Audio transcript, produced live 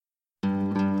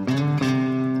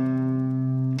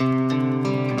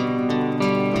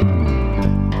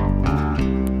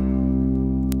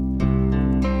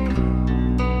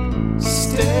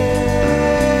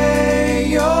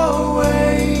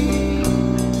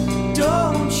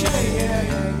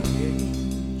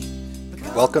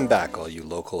Welcome back, all you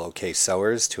local OK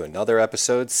sewers, to another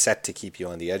episode set to keep you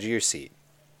on the edge of your seat.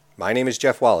 My name is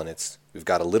Jeff Wallenitz. We've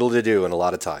got a little to do and a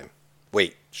lot of time.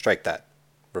 Wait, strike that.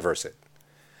 Reverse it.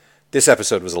 This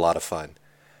episode was a lot of fun.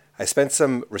 I spent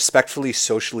some respectfully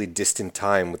socially distant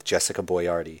time with Jessica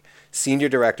Boyardi, Senior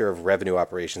Director of Revenue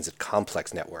Operations at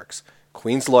Complex Networks,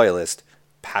 Queens loyalist,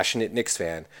 passionate Knicks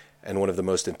fan, and one of the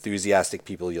most enthusiastic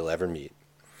people you'll ever meet.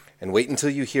 And wait until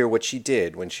you hear what she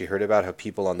did when she heard about how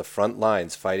people on the front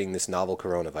lines fighting this novel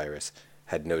coronavirus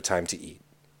had no time to eat.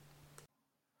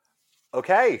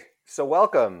 Okay, so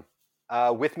welcome.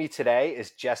 With me today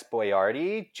is Jess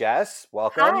Boyardi. Jess,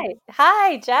 welcome.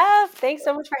 Hi, Jeff. Thanks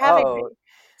so much for having me.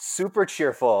 Super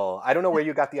cheerful. I don't know where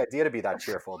you got the idea to be that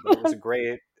cheerful, but it was a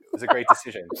great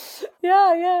decision.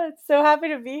 Yeah. So happy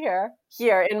to be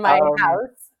here in my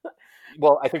house.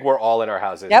 Well, I think we're all in our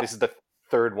houses. Yep. This is the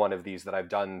third one of these that I've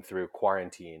done through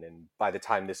quarantine, and by the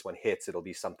time this one hits, it'll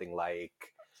be something like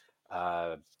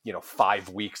 5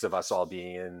 weeks of us all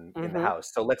being in the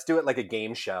house. So let's do it like a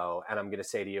game show, and I'm going to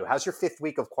say to you, how's your 5th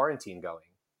week of quarantine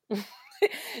going?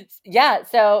 Yeah,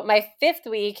 so my 5th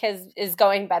week is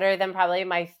going better than probably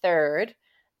my 3rd.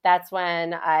 That's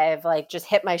when I've just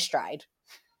hit my stride.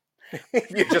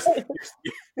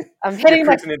 I'm hitting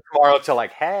my in tomorrow to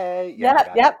hey.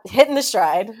 Yep, hitting the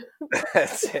stride.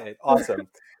 That's it. Awesome.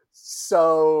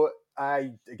 So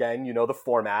again, the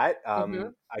format.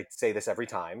 I say this every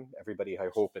time. Everybody, I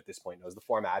hope at this point knows the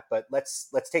format, but let's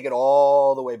take it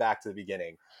all the way back to the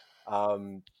beginning.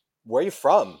 Where are you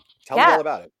from? Tell me all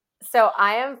about it. So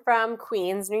I am from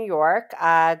Queens, New York,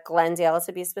 Glendale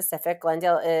to be specific.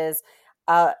 Glendale is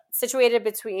situated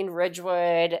between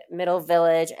Ridgewood, Middle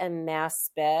Village, and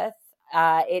Maspeth.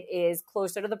 It is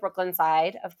closer to the Brooklyn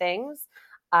side of things.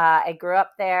 I grew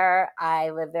up there. I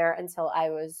lived there until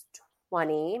I was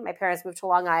 20. My parents moved to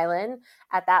Long Island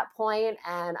at that point,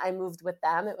 and I moved with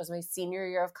them. It was my senior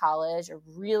year of college, a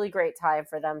really great time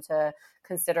for them to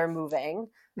consider moving.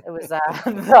 It was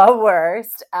the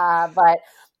worst, but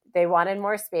they wanted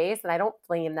more space, and I don't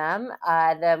blame them.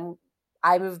 Then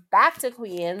I moved back to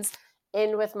Queens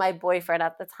in with my boyfriend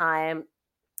at the time.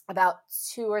 About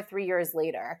 2 or 3 years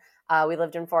later, we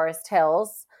lived in Forest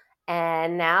Hills,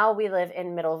 and now we live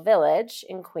in Middle Village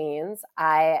in Queens.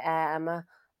 I am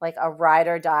like a ride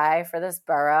or die for this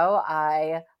borough.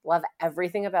 I love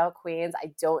everything about Queens.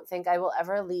 I don't think I will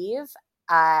ever leave.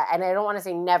 And I don't want to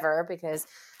say never because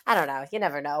I don't know. You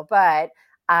never know. But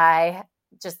I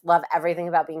just love everything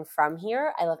about being from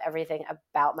here. I love everything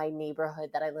about my neighborhood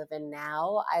that I live in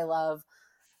now. I love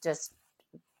just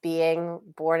being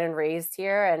born and raised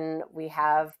here. And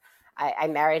I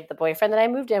married the boyfriend that I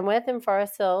moved in with in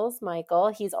Forest Hills, Michael.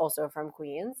 He's also from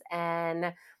Queens.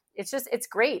 And it's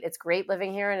great. It's great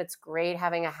living here, and it's great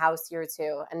having a house here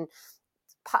too. And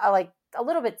a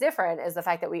little bit different is the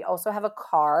fact that we also have a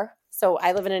car. So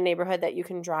I live in a neighborhood that you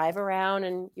can drive around,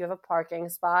 and you have a parking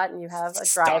spot, and you have a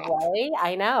driveway.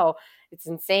 I know, it's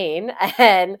insane.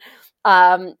 And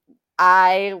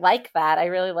I like that. I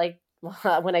really like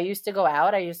when I used to go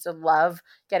out. I used to love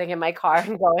getting in my car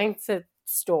and going to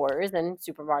stores and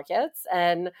supermarkets.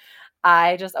 And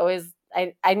I just always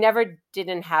I never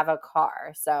didn't have a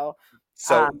car. So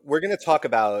we're going to talk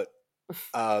about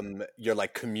your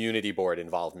community board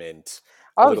involvement.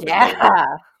 Oh yeah.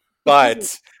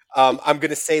 But I'm going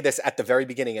to say this at the very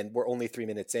beginning, and we're only 3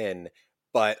 minutes in,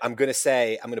 but I'm going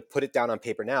to put it down on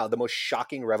paper now. The most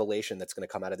shocking revelation that's going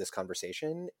to come out of this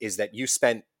conversation is that you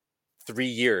spent 3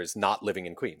 years not living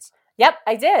in Queens. Yep,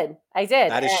 I did.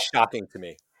 That is shocking to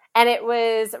me. And it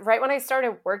was right when I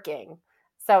started working.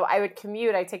 So I would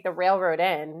commute, I'd take the railroad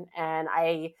in, and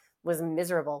I was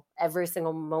miserable every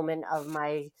single moment of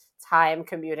my time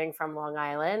commuting from Long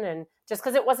Island. And just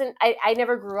because it wasn't, I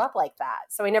never grew up like that.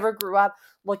 So I never grew up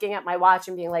looking at my watch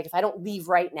and being like, if I don't leave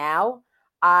right now,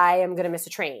 I am going to miss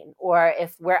a train. Or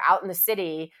if we're out in the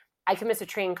city, I can miss a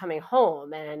train coming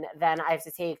home. And then I have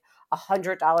to take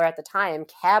 $100 at the time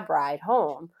cab ride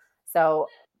home. So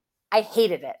I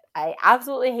hated it. I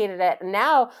absolutely hated it. And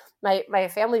now my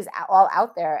family's all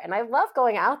out there, and I love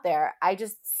going out there. I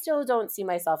just still don't see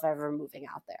myself ever moving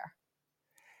out there.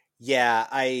 Yeah,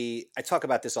 I talk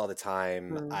about this all the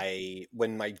time.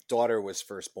 When my daughter was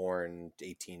first born,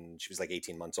 she was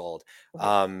 18 months old,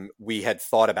 we had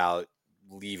thought about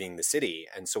leaving the city.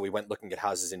 And so we went looking at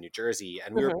houses in New Jersey,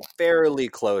 and we were fairly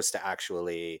close to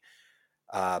actually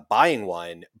buying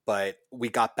one, but we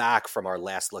got back from our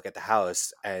last look at the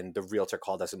house, and the realtor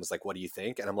called us and was like, "What do you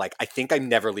think?" And I'm like, "I think I'm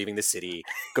never leaving the city.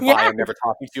 Goodbye. Yeah. I'm never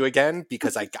talking to you again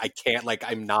because I can't,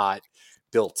 I'm not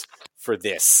built for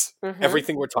this.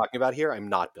 Everything we're talking about here, I'm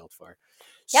not built for."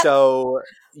 Yep. So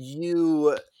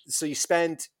you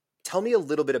spent tell me a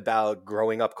little bit about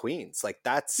growing up Queens. Like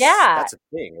Yeah. that's a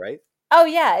thing, right? Oh,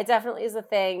 yeah, it definitely is a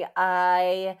thing.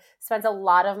 I spent a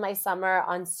lot of my summer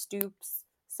on stoops,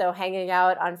 so hanging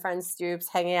out on friends' stoops,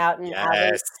 hanging out in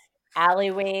Yes.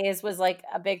 alleyways was like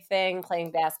a big thing,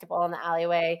 playing basketball in the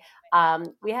alleyway.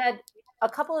 We had a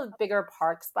couple of bigger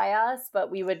parks by us, but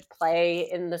we would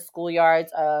play in the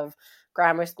schoolyards of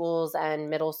grammar schools and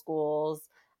middle schools.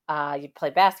 You'd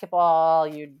play basketball,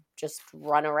 you'd just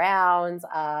run around.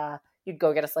 You'd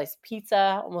go get a slice of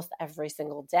pizza almost every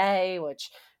single day,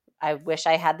 which I wish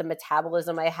I had the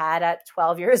metabolism I had at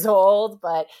 12 years old,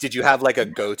 but Did you have like a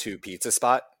go-to pizza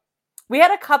spot? we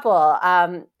had a couple.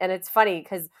 And it's funny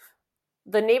because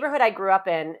the neighborhood I grew up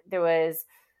in, there was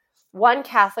one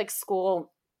Catholic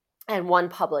school and one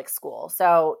public school.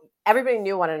 So everybody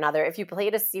knew one another. If you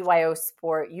played a CYO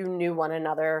sport, you knew one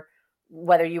another,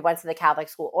 whether you went to the Catholic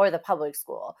school or the public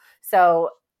school. So,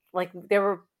 like, there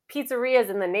were pizzerias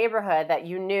in the neighborhood that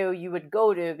you knew you would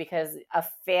go to because a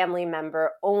family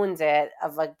member owned it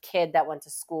of a kid that went to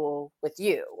school with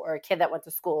you or a kid that went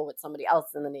to school with somebody else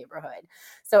in the neighborhood.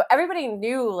 So everybody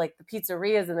knew like the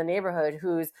pizzerias in the neighborhood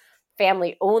whose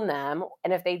family owned them.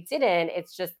 And if they didn't,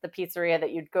 it's just the pizzeria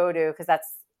that you'd go to because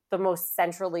that's the most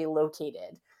centrally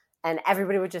located. And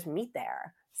everybody would just meet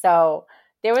there. So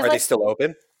there was Are they like, still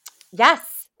open?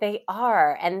 yes, they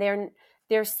are. And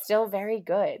they're still very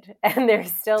good. And they're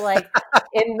still like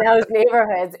in those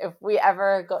neighborhoods. If we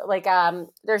ever go, like,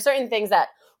 there are certain things that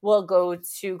we'll go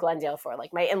to Glendale for.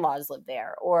 Like my in-laws live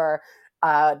there, or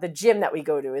the gym that we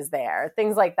go to is there,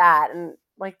 things like that. And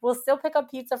like we'll still pick up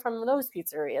pizza from those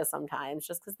pizzerias sometimes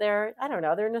just because they're, I don't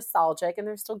know, they're nostalgic and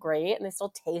they're still great and they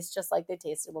still taste just like they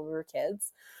tasted when we were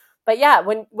kids. But yeah,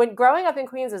 when growing up in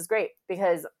Queens is great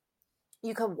because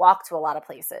you could walk to a lot of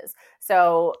places.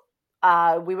 So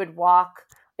we would walk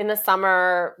in the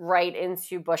summer right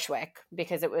into Bushwick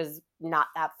because it was not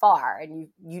that far and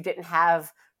you didn't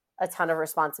have a ton of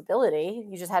responsibility.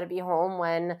 You just had to be home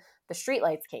when the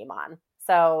streetlights came on.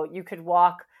 So you could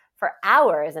walk for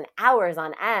hours and hours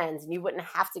on end and you wouldn't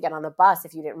have to get on the bus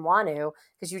if you didn't want to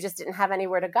because you just didn't have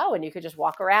anywhere to go and you could just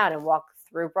walk around and walk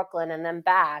through Brooklyn and then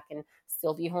back and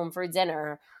still be home for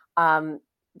dinner.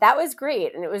 That was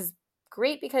great. And it was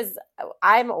great because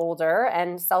I'm older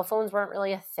and cell phones weren't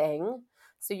really a thing.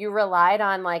 So you relied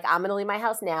on like, I'm going to leave my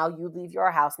house now. You leave your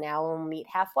house now and we'll meet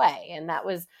halfway. And that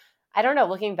was, I don't know,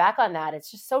 looking back on that, it's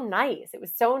just so nice. It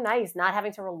was so nice not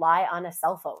having to rely on a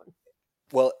cell phone.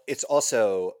 Well, it's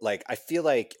also like I feel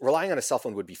like relying on a cell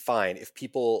phone would be fine if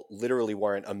people literally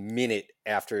weren't a minute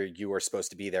after you were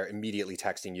supposed to be there immediately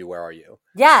texting you, "Where are you?"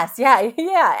 Yes, yeah,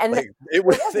 yeah. And Like there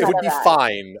was it none would of be that.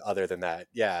 fine other than that.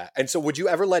 Yeah. And so would you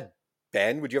ever let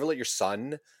your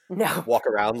son No, walk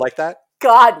around like that?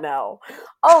 God, no.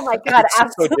 Oh my God, It's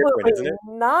just so different, absolutely isn't it?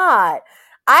 not.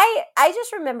 I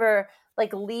just remember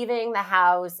like leaving the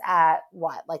house at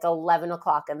what, like 11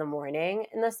 o'clock in the morning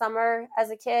in the summer as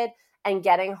a kid and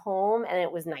getting home and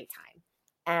it was nighttime.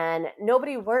 And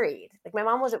nobody worried. Like my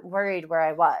mom wasn't worried where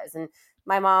I was. And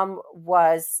my mom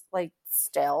was like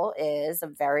still is a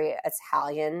very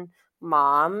Italian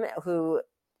mom who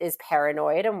is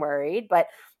paranoid and worried, but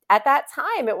at that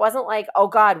time, it wasn't like, oh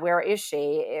God, where is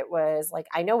she? It was like,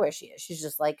 I know where she is. She's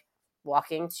just like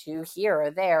walking to here or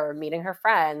there or meeting her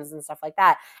friends and stuff like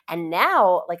that. And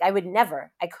now, like, I could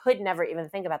never even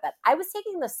think about that. I was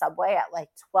taking the subway at like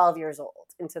 12 years old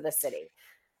into the city.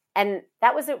 And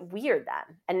that wasn't weird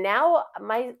then. And now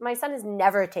my son is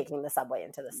never taking the subway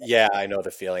into the city. Yeah, I know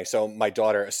the feeling. So my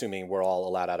daughter, assuming we're all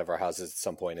allowed out of our houses at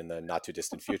some point in the not too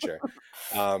distant future,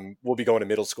 will be going to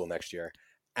middle school next year.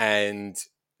 And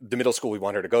the middle school we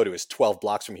want her to go to is 12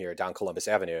 blocks from here down Columbus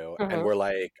Avenue. And Mhm. we're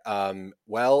like,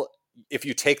 well, if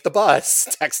you take the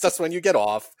bus, text us when you get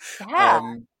off. Yeah.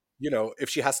 If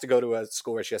she has to go to a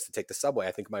school where she has to take the subway,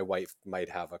 I think my wife might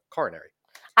have a coronary.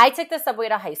 I took the subway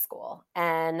to high school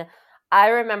and I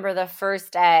remember the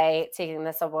first day taking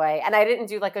the subway and I didn't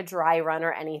do like a dry run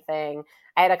or anything.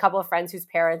 I had a couple of friends whose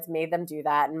parents made them do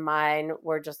that and mine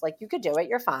were just like, you could do it,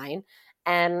 you're fine.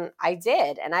 And I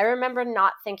did. And I remember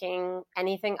not thinking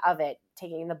anything of it,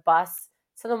 taking the bus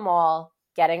to the mall,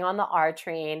 getting on the R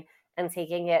train and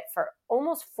taking it for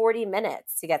almost 40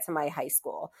 minutes to get to my high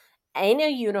school in a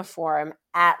uniform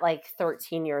at like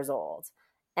 13 years old.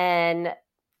 And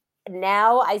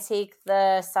now I take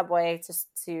the subway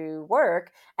to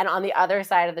work, and on the other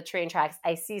side of the train tracks,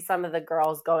 I see some of the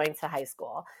girls going to high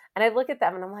school, and I look at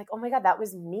them and I'm like, oh my God, that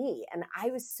was me, and I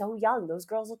was so young. Those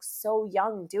girls look so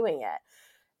young doing it,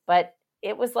 but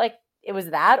it was like it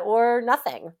was that or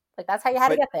nothing. Like that's how you had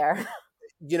to But get there.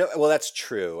 well, that's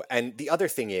true. And the other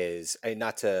thing is, and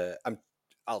not to,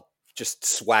 I'll just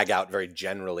swag out very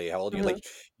generally. How old are you? Mhm. Like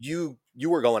you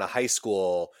were going to high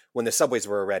school when the subways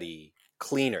were already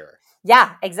cleaner.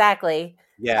 Yeah, exactly.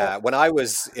 Yeah, when I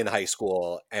was in high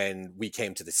school and we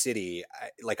came to the city,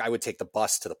 I would take the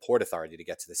bus to the Port Authority to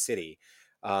get to the city.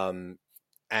 Um,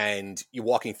 and you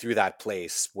walking through that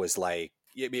place was like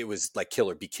it was like kill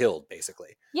or be killed,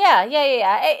 basically. Yeah, yeah, yeah,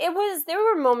 yeah. It was, there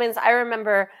were moments I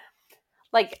remember,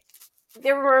 like,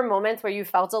 there were moments where you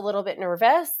felt a little bit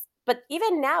nervous, but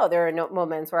even now there are no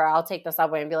moments where I'll take the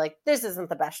subway and be like, this isn't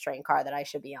the best train car that I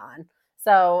should be on.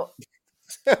 So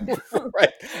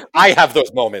Right. I have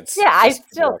those moments, yeah, I just for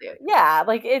the still do. record. Yeah,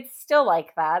 like it's still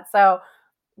like that. So,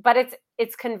 but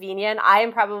it's convenient. I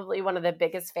am probably one of the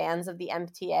biggest fans of the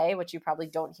MTA, which you probably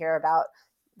don't hear about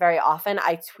very often.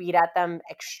 I tweet at them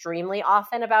extremely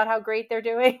often about how great they're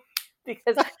doing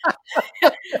because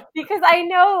because I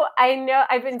know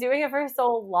I've been doing it for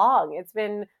so long. It's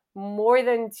been more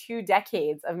than 2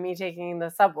 decades of me taking the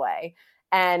subway,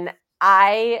 and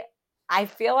I I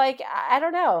feel like, I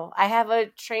don't know. I have a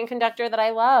train conductor that I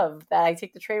love, that I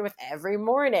take the train with every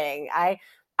morning.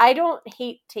 I don't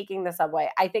hate taking the subway.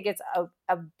 I think it's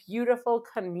a beautiful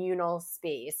communal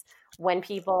space when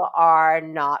people are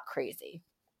not crazy.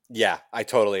 Yeah, I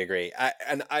totally agree.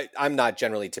 I'm not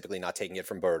generally typically not taking it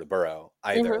from borough to borough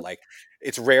either. Mhm. Like,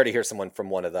 it's rare to hear someone from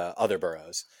one of the other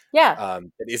boroughs Yeah.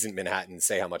 that isn't Manhattan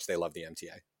say how much they love the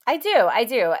MTA. I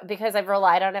do, because I've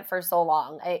relied on it for so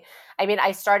long. I mean,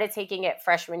 I started taking it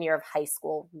freshman year of high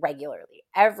school regularly,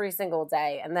 every single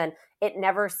day, and then it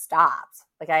never stopped.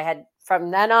 Like, I had,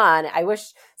 from then on, I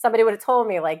wish somebody would have told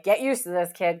me, like, get used to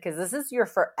this, kid, because this is your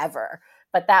forever.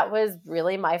 But that was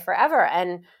really my forever.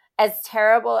 And as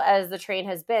terrible as the train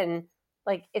has been,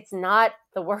 like, it's not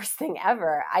the worst thing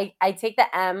ever. I take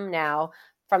the M now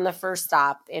from the first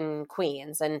stop in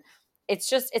Queens, and it's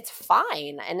just, it's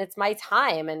fine, and it's my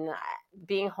time. And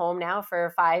being home now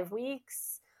for 5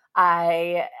 weeks,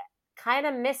 I kind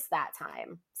of miss that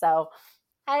time. So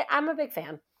I'm a big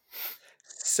fan.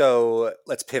 So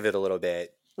let's pivot a little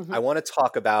bit. I Hmm. want to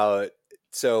talk about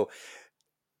so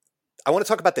I want to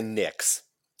talk about the Knicks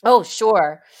Oh,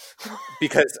 sure.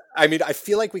 because I mean I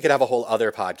feel like we could have a whole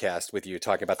other podcast with you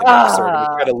talking about the Knicks. So we're going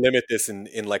to try uh, to limit this in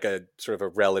like a sort of a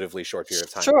relatively short period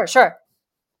of time. sure, sure.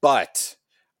 But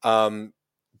um,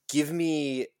 give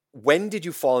me, when did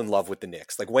you fall in love with the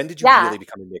Knicks? Like, when did you Yeah. really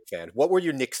become a Knicks fan? What were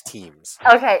your Knicks teams?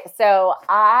 Okay. So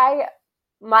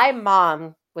my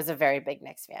mom was a very big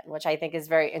Knicks fan, which I think is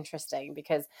very interesting,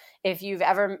 because if you've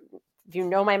ever, if you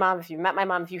know my mom, if you've met my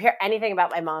mom, if you hear anything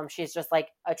about my mom, she's just like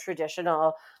a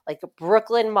traditional, like a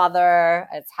Brooklyn mother,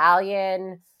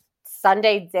 Italian,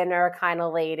 Sunday dinner kind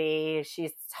of lady.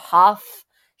 She's tough.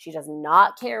 She does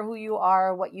not care who you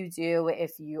are, what you do.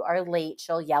 If you are late,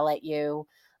 she'll yell at you.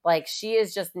 Like, she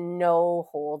is just no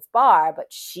holds bar, but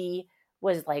she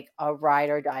was like a ride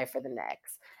or die for the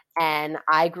Knicks. And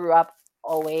I grew up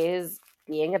always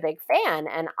being a big fan.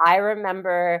 And I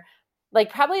remember,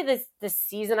 like, probably the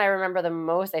season I remember the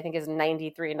most, I think, is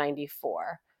 93,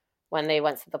 94, when they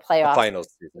went to the The playoffs. finals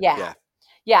season. Yeah. Yeah.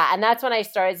 Yeah. And that's when I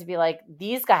started to be like,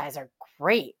 these guys are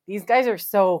great. These guys are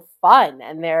so fun.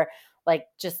 And they're like,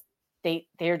 just,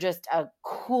 they're just a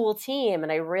cool team.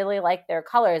 And I really like their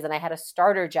colors. And I had a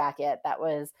starter jacket that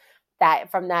was that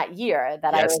from that year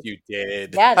that I Yes, was, you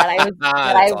did. yeah, that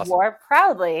That's I awesome. wore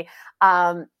proudly.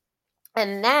 And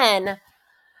then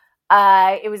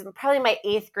it was probably my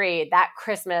 8th grade. That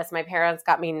Christmas, my parents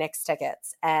got me Knicks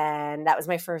tickets, and that was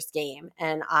my first game.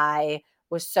 And I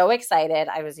was so excited.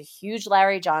 I was a huge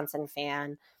Larry Johnson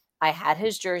fan. I had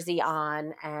his jersey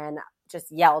on and just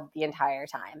yelled the entire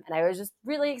time. And I was just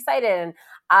really excited. And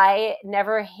I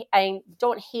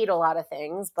don't hate a lot of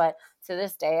things, but to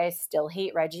this day, I still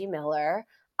hate Reggie Miller.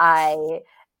 I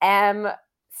am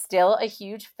still a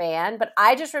huge fan, but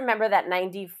I just remember that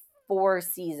 94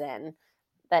 season,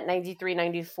 that 93,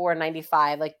 94,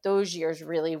 95, like those years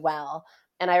really well.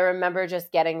 And I remember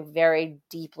just getting very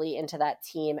deeply into that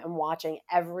team and watching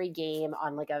every game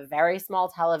on like a very small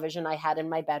television I had in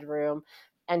my bedroom,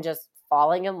 and just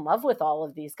falling in love with all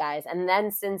of these guys. And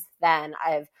then since then,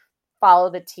 I've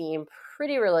followed the team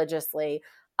pretty religiously.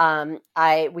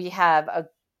 We have a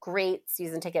great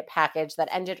season ticket package that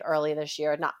ended early this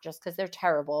year, not just because they're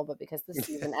terrible, but because the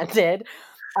season ended.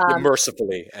 It Um,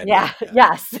 mercifully yeah, ended. Yeah.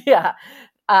 yes, yeah.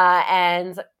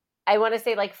 And I want to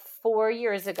say, like, 4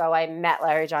 years ago, I met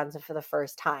Larry Johnson for the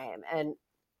first time. And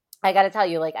I got to tell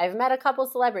you, like, I've met a couple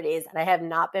celebrities, and I have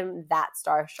not been that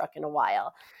starstruck in a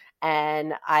while.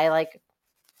 And I, like,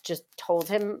 just told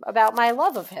him about my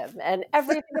love of him and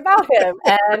everything about him.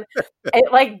 And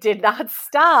it like did not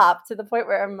stop to the point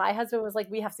where my husband was like,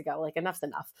 we have to go. Like, enough's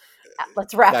enough.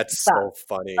 Let's wrap That's this up.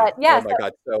 so funny. But yeah, Oh my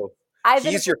God. So I've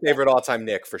been he's your favorite all-time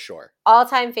Knick for sure.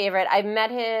 all-time favorite. I met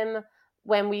him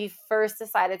when we first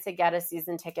decided to get a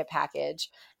season ticket package.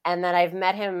 And then I've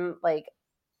met him like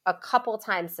a couple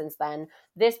times since then.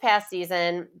 This past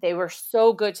season, they were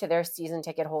so good to their season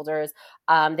ticket holders.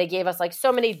 They gave us like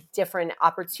so many different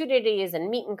opportunities and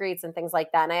meet and greets and things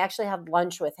like that. And I actually had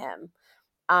lunch with him.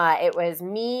 It was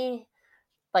me,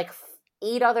 like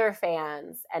 8 other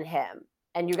fans, and him.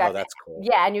 And you got that's cool.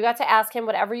 Yeah, and you got to ask him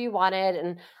whatever you wanted.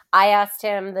 And I asked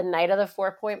him the night of the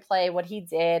 4-point play what he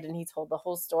did, and he told the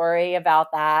whole story about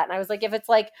that. And I was like, if it's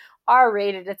like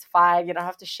R-rated, it's fine. You don't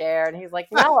have to share. And he's like,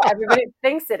 no, everybody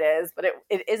thinks it is, but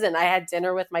it isn't. I had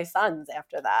dinner with my sons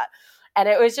after that. And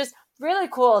it was just really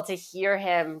cool to hear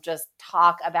him just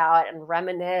talk about and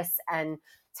reminisce and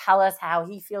tell us how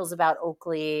he feels about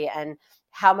Oakley and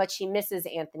how much he misses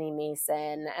Anthony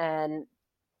Mason and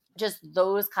just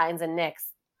those kinds of Knicks,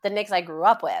 the Knicks I grew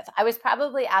up with. I was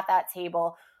probably at that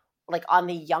table like on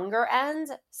the younger end.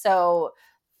 So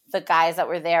the guys that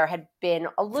were there had been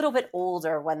a little bit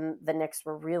older when the Knicks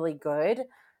were really good.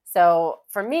 So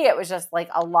for me, it was just like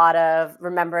a lot of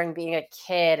remembering being a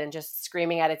kid and just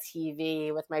screaming at a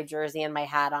TV with my jersey and my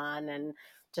hat on and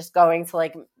just going to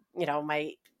like, you know,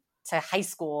 to high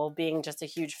school being just a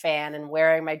huge fan and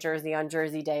wearing my jersey on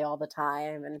Jersey Day all the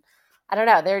time. And I don't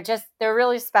know, they're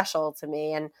really special to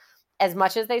me. And as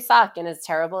much as they suck and as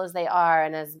terrible as they are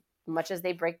and as much as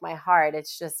they break my heart,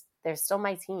 it's just, they're still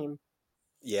my team.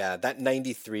 Yeah, that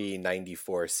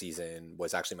 93-94 season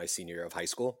was actually my senior year of high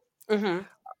school.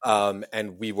 Mm-hmm.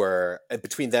 And we were,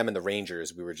 between them and the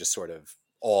Rangers, we were just sort of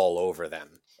all over them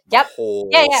Yep. the whole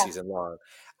season long.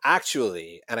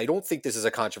 Actually, and I don't think this is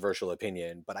a controversial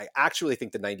opinion, but I actually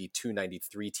think the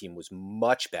 92-93 team was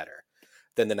much better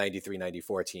than the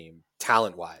 93-94 team,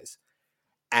 talent-wise.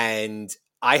 And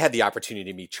I had the opportunity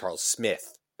to meet Charles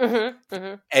Smith. Mm-hmm.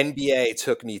 Mm-hmm. NBA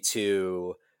took me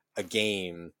to a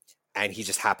game, and he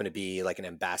just happened to be like an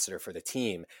ambassador for the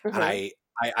team. Mm-hmm. And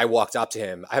I walked up to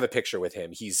him. I have a picture with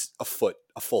him. He's a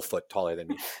full foot taller than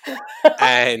me.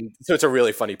 And so it's a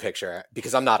really funny picture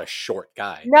because I'm not a short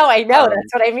guy. No, I know.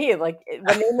 That's what I mean. Like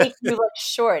when they make you look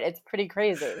short, it's pretty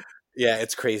crazy. Yeah,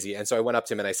 it's crazy. And so I went up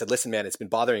to him and I said, listen, man, it's been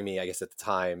bothering me. I guess at the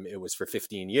time it was for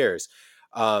 15 years.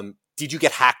 Did you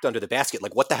get hacked under the basket?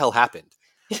 Like, what the hell happened?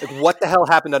 Like, what the hell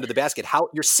happened under the basket? How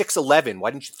you're 6'11"?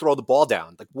 Why didn't you throw the ball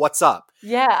down? Like, what's up?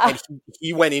 Yeah. And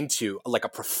he went into like a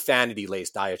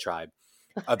profanity-laced diatribe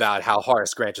about how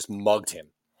Horace Grant just mugged him.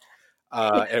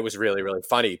 And it was really, really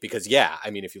funny because, yeah, I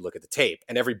mean, if you look at the tape,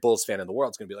 and every Bulls fan in the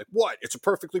world is going to be like, what? It's a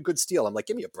perfectly good steal. I'm like,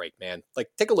 give me a break, man. Like,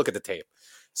 take a look at the tape.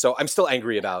 So I'm still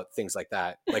angry about things like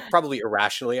that, like probably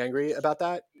irrationally angry about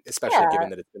that, especially given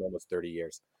that it's been almost 30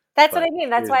 years. That's what I mean.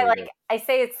 That's why, like, I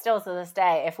say it still to this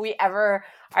day. If we ever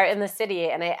are in the city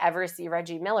and I ever see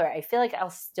Reggie Miller, I feel like I'll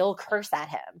still curse at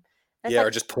him. Yeah, like,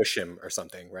 or just push him or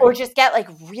something, right? Or just get, like,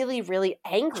 really, really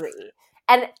angry.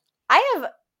 And I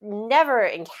have never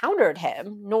encountered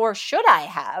him, nor should I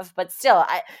have, but still,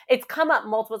 it's come up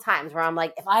multiple times where I'm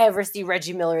like, if I ever see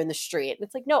Reggie Miller in the street,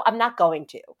 it's like, no, I'm not going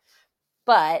to.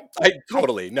 But I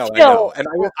know. And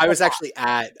I was actually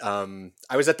at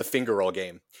I was at the finger roll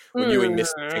game when Ewing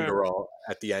missed the finger roll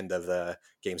at the end of the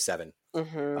game 7.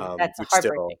 Mm-hmm. That's which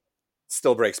heartbreaking.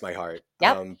 Still breaks my heart.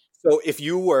 Yep. So if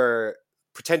you were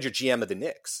pretend you're GM of the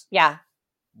Knicks, yeah,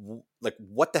 like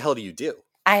what the hell do you do?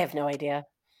 I have no idea.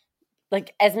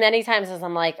 Like as many times as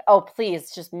I'm like, oh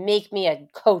please, just make me a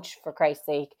coach for Christ's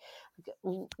sake.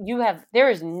 There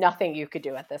is nothing you could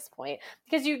do at this point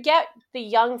because you get the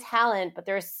young talent, but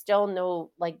there's still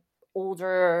no like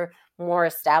older, more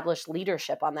established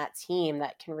leadership on that team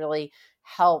that can really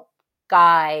help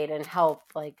guide and help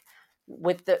like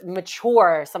with the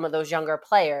mature some of those younger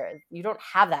players. You don't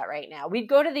have that right now. We'd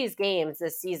go to these games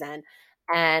this season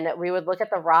and we would look at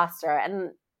the roster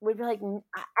and we'd be like,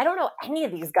 I don't know any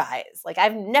of these guys. Like,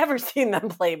 I've never seen them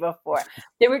play before.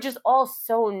 They were just all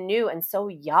so new and so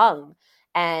young.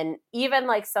 And even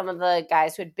like some of the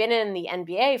guys who had been in the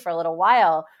NBA for a little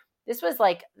while, this was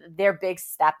like their big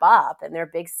step up and their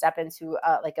big step into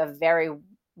like a very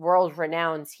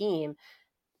world-renowned team.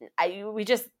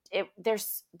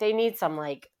 They need some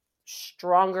like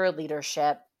stronger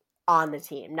leadership on the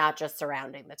team, not just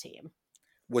surrounding the team.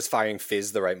 Was firing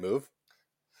Fizz the right move?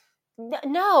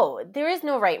 No, there is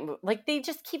no right move. Like they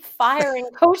just keep firing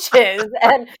coaches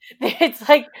and it's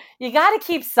like you got to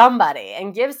keep somebody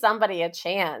and give somebody a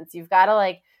chance. You've got to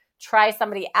like try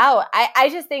somebody out. I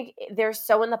just think they're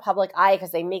so in the public eye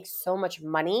because they make so much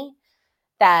money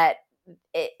that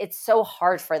it's so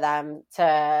hard for them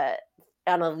to,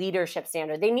 on a leadership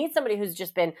standard. They need somebody who's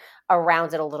just been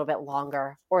around it a little bit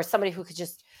longer, or somebody who could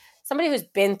just, somebody who's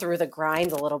been through the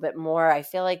grind a little bit more. I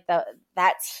feel like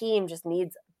that team just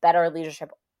needs better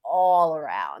leadership all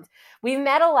around. We've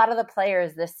met a lot of the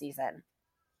players this season.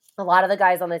 A lot of the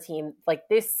guys on the team, like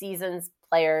this season's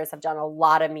players, have done a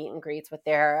lot of meet and greets with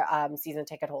their season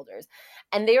ticket holders.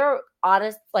 And they are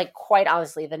honest, like quite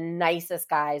honestly, the nicest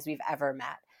guys we've ever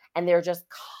met. And they're just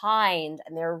kind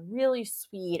and they're really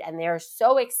sweet and they're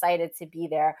so excited to be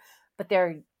there. But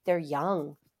they're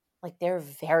young. Like they're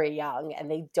very young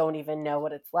and they don't even know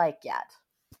what it's like yet.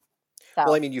 So,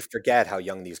 Well, I mean, you forget how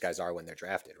young these guys are when they're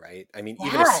drafted, right? I mean,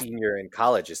 even a yes, senior in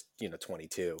college is, 22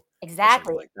 or something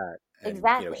exactly. like that. And,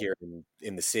 Exactly. here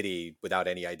in the city without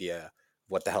any idea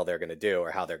what the hell they're going to do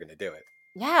or how they're going to do it.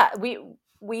 Yeah.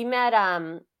 We met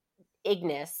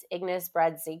Ignis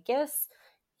Brazdeikis.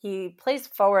 He plays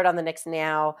forward on the Knicks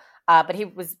now, but he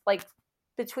was like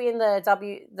between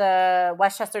the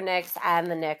Westchester Knicks and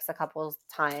the Knicks a couple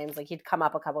times. Like he'd come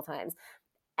up a couple times,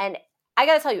 and I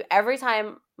got to tell you, every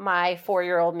time my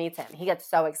 4-year-old meets him, he gets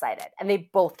so excited, and they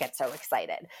both get so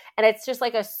excited, and it's just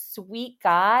like a sweet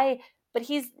guy, but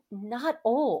he's not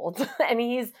old, and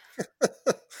he's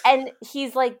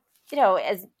like,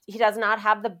 as he does not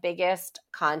have the biggest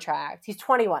contract. He's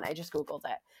 21. I just Googled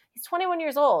it. He's 21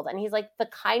 years old, and he's like the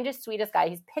kindest, sweetest guy.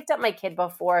 He's picked up my kid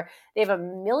before. They have a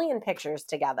million pictures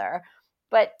together,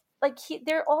 but like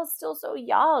they're all still so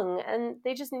young, and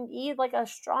they just need like a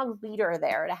strong leader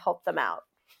there to help them out.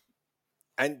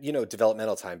 And,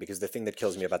 developmental time, because the thing that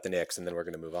kills me about the Knicks, and then we're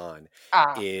going to move on,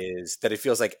 Ah, is that it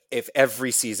feels like if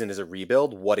every season is a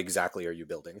rebuild, what exactly are you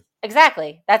building?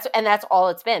 exactly. That's all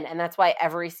it's been, and that's why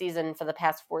every season for the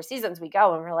past 4 seasons we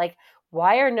go and we're like,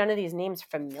 why are none of these names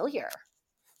familiar?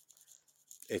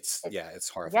 It's, It's yeah, it's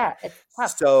horrifying. yeah, it's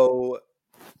tough.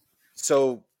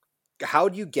 So how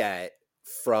do you get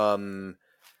from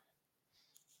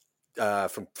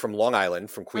from Long Island,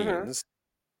 from Hmm. Queens,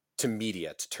 to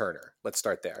media, to Turner? Let's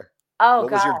start there. Oh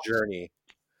What was your God. journey?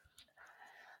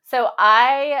 So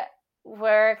I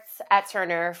worked at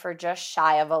Turner for just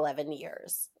shy of 11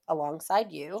 years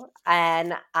alongside you.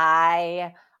 And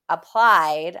I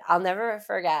applied. I'll never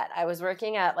forget. I was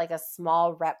working at like a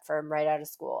small rep firm right out of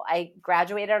school. I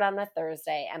graduated on a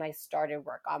Thursday and I started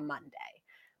work on Monday,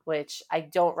 which I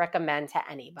don't recommend to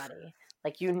anybody.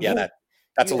 Like you Yeah, need,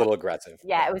 that's a you, little aggressive.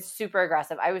 yeah, Yeah. it was super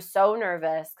aggressive. I was so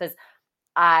nervous because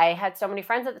I had so many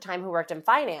friends at the time who worked in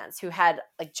finance who had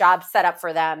like jobs set up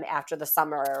for them after the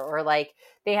summer, or like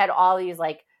they had all these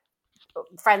like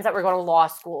friends that were going to law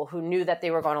school who knew that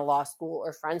they were going to law school,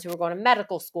 or friends who were going to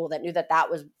medical school that knew that that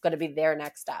was going to be their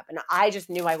next step. And I just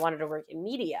knew I wanted to work in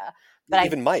media, but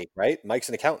Even Mike, right? Mike's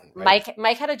an accountant, right?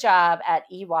 Mike had a job at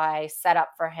EY set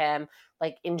up for him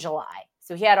like in July.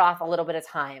 So he had off a little bit of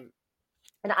time.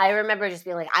 And I remember just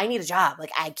being like, I need a job.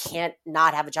 Like, I can't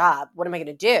not have a job. What am I going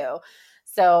to do?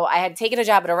 So I had taken a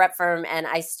job at a rep firm and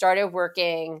I started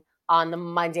working on the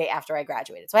Monday after I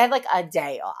graduated. So I had like a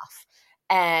day off.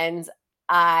 And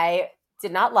I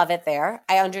did not love it there.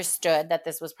 I understood that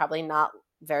this was probably not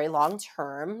very long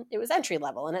term. It was entry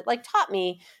level and it like taught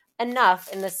me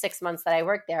enough in the 6 months that I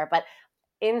worked there. But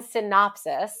in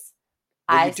synopsis,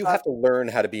 Well, you I do saw, have to learn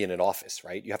how to be in an office,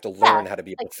 right? You have to yeah, learn how to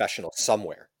be a like professional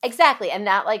somewhere. exactly. And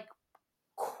that like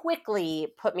quickly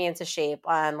put me into shape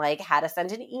on like how to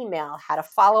send an email, how to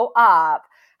follow up,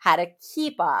 how to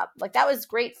keep up. Like that was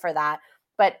great for that.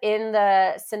 But in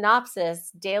the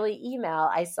synopsis daily email,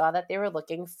 I saw that they were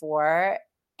looking for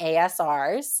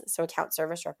ASRs, so account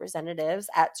service representatives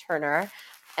at Turner.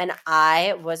 And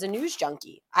I was a news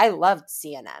junkie. I loved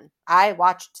CNN. I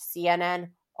watched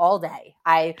CNN all day.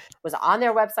 I was on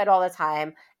their website all the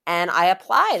time and I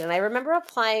applied. And I remember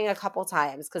applying a couple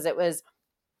times because it was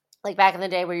like back in the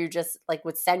day where you just like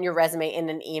would send your resume in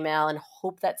an email and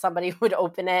hope that somebody would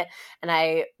open it. And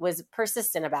I was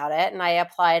persistent about it and I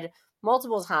applied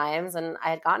multiple times and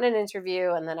I had gotten an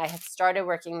interview and then I had started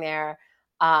working there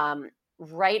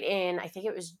right in, I think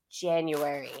it was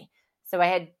January. So I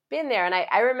had been there and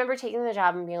I remember taking the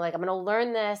job and being like, I'm going to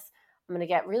learn this. I'm going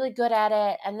to get really good at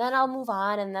it and then I'll move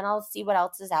on and then I'll see what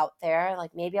else is out there.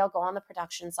 Like maybe I'll go on the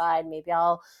production side. Maybe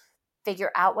I'll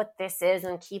figure out what this is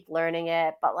and keep learning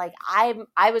it. But like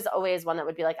I was always one that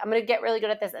would be like, I'm gonna get really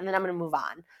good at this and then I'm gonna move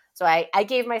on. So I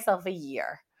gave myself a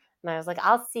year and I was like,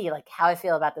 I'll see like how I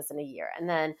feel about this in a year. And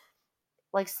then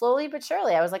like slowly but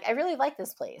surely, I was like, I really like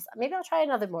this place. Maybe I'll try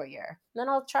another more year. And then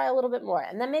I'll try a little bit more.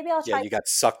 And then maybe I'll Yeah, try you got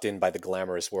sucked in by the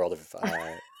glamorous world of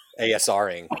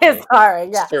ASRing, right? Sorry,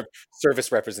 yeah.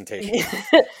 Service representation.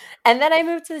 And then I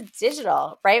moved to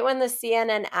digital right when the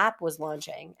CNN app was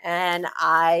launching, and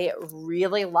I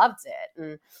really loved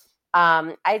it.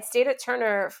 And I'd stayed at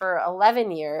Turner for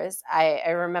 11 years. I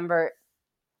remember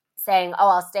saying, "Oh,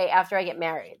 I'll stay after I get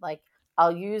married. Like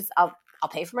I'll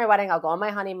pay for my wedding, I'll go on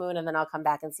my honeymoon, and then I'll come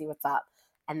back and see what's up."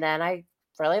 And then I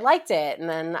really liked it, and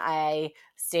then I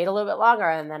stayed a little bit longer,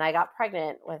 and then I got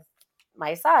pregnant with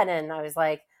my son, and I was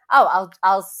like, "Oh,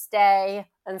 I'll stay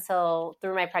until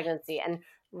through my pregnancy." And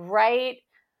right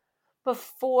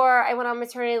before I went on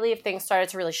maternity leave, things started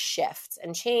to really shift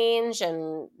and change,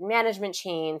 and management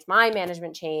changed. My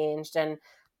management changed. And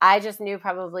I just knew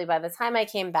probably by the time I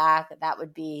came back that that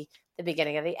would be the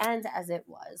beginning of the end, as it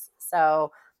was.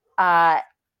 So uh,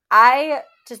 I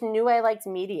just knew I liked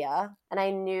media, and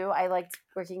I knew I liked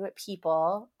working with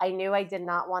people. I knew I did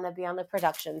not want to be on the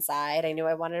production side. I knew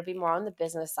I wanted to be more on the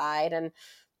business side. And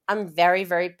I'm very,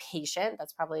 very patient.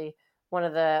 That's probably one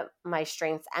of my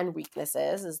strengths and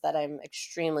weaknesses, is that I'm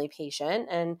extremely patient.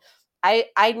 And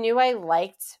I knew I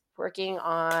liked working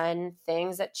on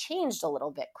things that changed a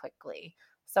little bit quickly.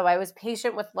 So I was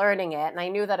patient with learning it, and I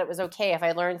knew that it was okay if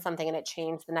I learned something and it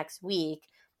changed the next week.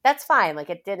 That's fine. Like,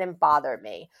 it didn't bother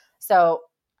me. So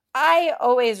I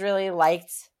always really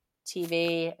liked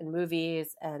TV and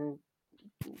movies and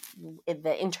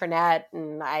the internet,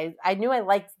 and I knew I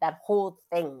liked that whole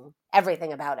thing,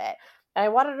 everything about it, and I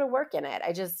wanted to work in it.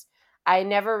 I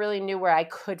never really knew where I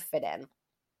could fit in.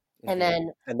 And Hmm.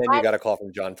 then And then you got a call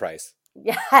from John Price.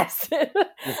 yes.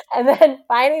 And then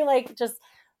finding like just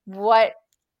what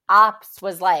ops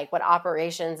was like, what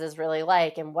operations is really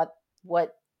like, and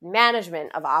what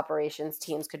management of operations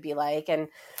teams could be like. And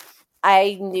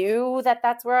I knew that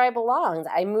that's where I belonged.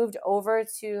 I moved over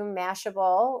to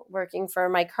Mashable, working for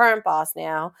my current boss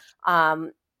now.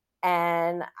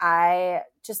 And I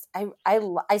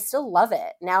still love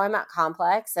it. Now I'm at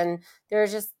Complex, and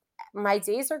there's just, my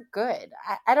days are good.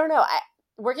 I don't know.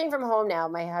 Working from home now,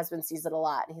 my husband sees it a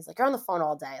lot, and he's like, "You're on the phone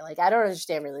all day. Like, I don't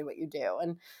understand really what you do."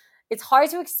 And it's hard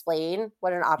to explain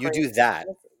what an You operation do that.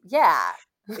 is. Yeah.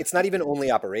 It's not even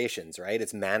only operations, right?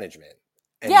 It's management.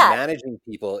 And Yeah. managing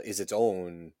people is its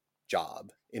own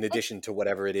job, in addition to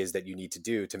whatever it is that you need to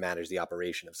do to manage the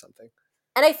operation of something.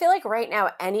 And I feel like right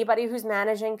now, anybody who's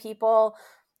managing people,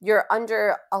 you're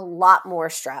under a lot more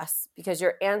stress because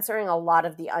you're answering a lot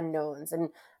of the unknowns. And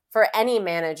for any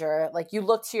manager, like, you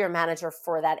look to your manager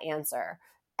for that answer.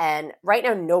 And right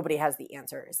now, nobody has the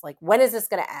answers. Like, when is this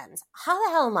going to end? How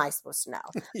the hell am I supposed to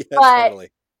know? Yeah, But totally.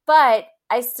 but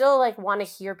I still like want to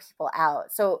hear people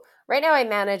out. So right now I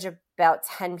manage about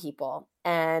 10 people,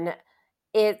 and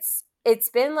it's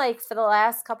been like, for the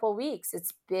last couple weeks,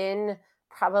 it's been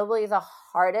probably the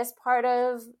hardest part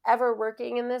of ever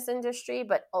working in this industry,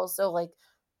 but also like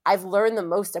I've learned the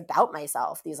most about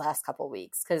myself these last couple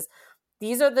weeks, because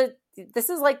this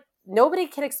is like, nobody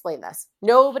can explain this.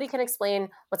 Nobody can explain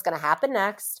what's going to happen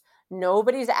next.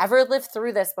 Nobody's ever lived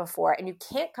through this before, and you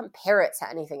can't compare it to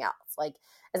anything else. Like,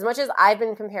 as much as I've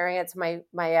been comparing it to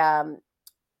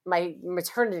my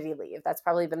maternity leave, that's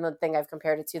probably been the thing I've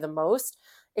compared it to the most.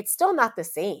 It's still not the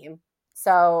same.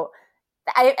 So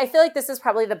I feel like this is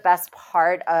probably the best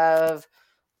part of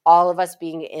all of us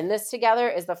being in this together,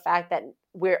 is the fact that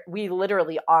we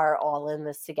literally are all in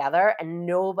this together, and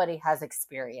nobody has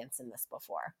experience in this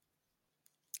before.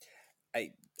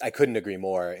 I couldn't agree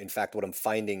more. In fact, what I'm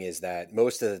finding is that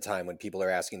most of the time when people are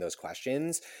asking those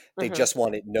questions, they Hmm. just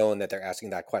want it known that they're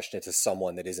asking that question to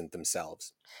someone that isn't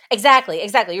themselves. Exactly.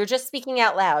 You're just speaking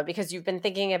out loud because you've been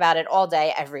thinking about it all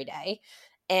day, every day,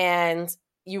 and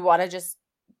you want to just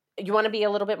you want to be a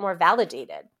little bit more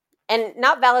validated, and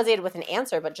not validated with an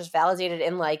answer, but just validated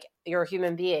in like, you're a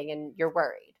human being and you're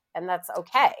worried, and that's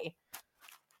okay.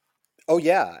 Oh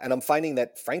yeah, and I'm finding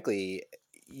that frankly,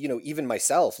 even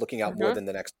myself looking out more Hmm. than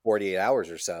the next 48 hours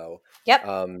or so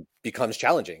Yep. becomes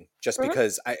challenging just Hmm.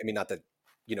 because I mean not that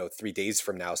 3 days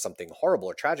from now something horrible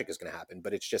or tragic is going to happen,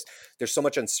 but it's just there's so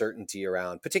much uncertainty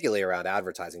around, particularly around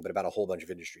advertising, but about a whole bunch of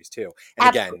industries too. And Absolutely.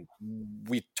 again,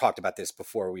 we talked about this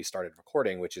before we started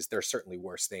recording, which is there's certainly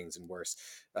worse things and worse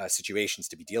situations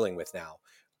to be dealing with now,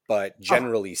 but Oh.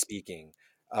 generally speaking,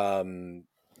 um,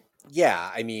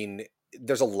 yeah, I mean,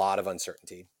 there's a lot of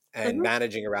uncertainty, and Hmm.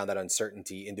 managing around that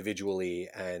uncertainty individually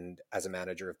and as a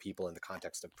manager of people in the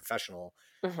context of professional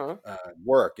Hmm.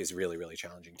 work is really, really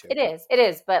challenging too. It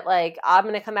is, but like, I'm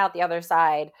going to come out the other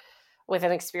side with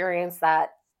an experience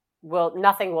that will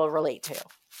nothing will relate to.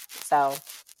 So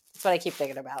that's what I keep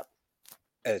thinking about.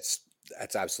 It's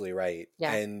That's absolutely right.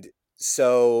 Yeah. And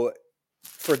so,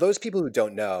 for those people who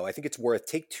don't know, I think it's worth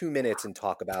take 2 minutes and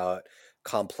talk about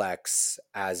Complex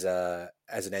as an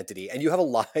entity, and you have a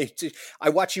lot. I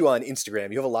watch you on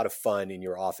Instagram. You have a lot of fun in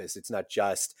your office. It's not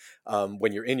just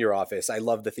when you're in your office. I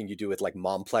love the thing you do with like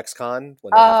MomplexCon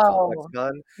when they have Oh,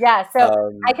 ComplexCon, yeah.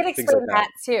 So I can things like explain that. that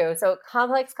too. So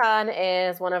ComplexCon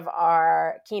is one of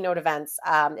our keynote events.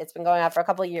 It's been going on for a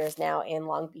couple of years now in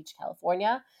Long Beach,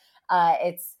 California.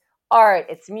 It's art,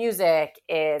 it's music,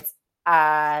 it's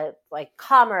like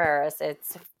commerce,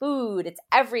 it's food, it's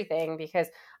everything because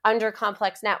under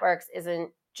Complex Networks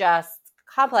isn't just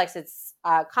Complex, it's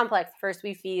Complex, First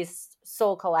We Feast,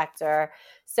 Soul Collector.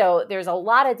 So there's a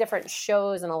lot of different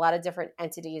shows and a lot of different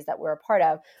entities that we're a part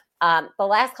of. The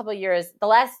last couple of years, the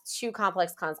last two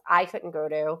Complex Cons I couldn't go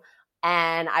to,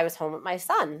 and I was home with my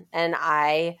son, and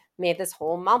I made this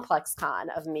whole Momplex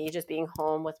Con of me just being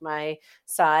home with my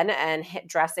son and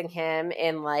dressing him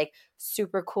in like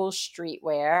super cool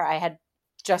streetwear. I had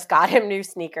just got him new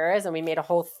sneakers and we made a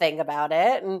whole thing about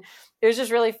it, and it was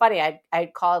just really funny.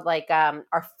 I called like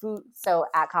our food. So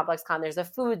at Complex Con there's a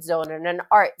food zone and an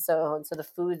art zone. So the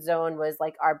food zone was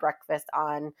like our breakfast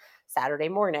on Saturday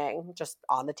morning just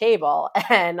on the table,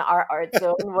 and our art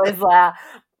zone was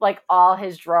like all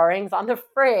his drawings on the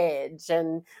fridge.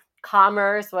 And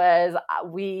commerce was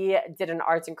we did an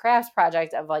arts and crafts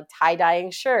project of like tie-dyeing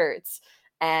shirts,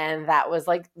 and that was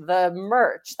like the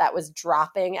merch that was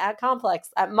dropping at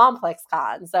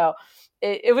MomplexCon. So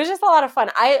it was just a lot of fun.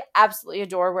 I absolutely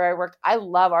adore where I work. I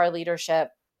love our leadership.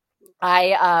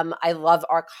 I love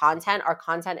our content. Our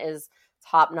content is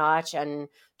top notch and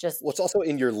just Well, it's also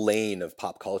in your lane of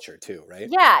pop culture too, right?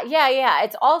 yeah.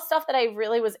 It's all stuff that I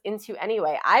really was into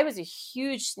anyway. I was a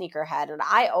huge sneakerhead and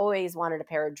I always wanted a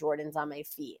pair of Jordans on my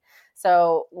feet.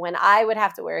 So when I would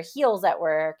have to wear heels at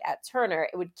work at Turner,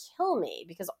 it would kill me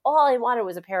because all I wanted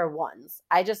was a pair of ones.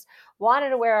 I just wanted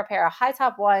to wear a pair of high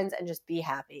top ones and just be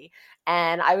happy.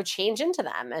 And I would change into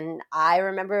them. And I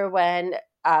remember when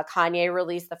Kanye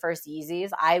released the first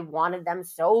Yeezys, I wanted them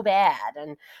so bad.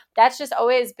 And that's just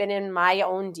always been in my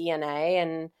own DNA.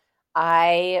 And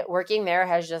I working there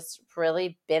has just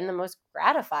really been the most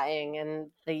gratifying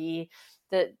and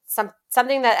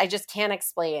something that I just can't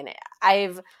explain.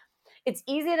 It's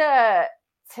easy to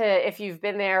if you've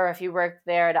been there or if you worked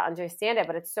there to understand it,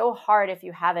 but it's so hard if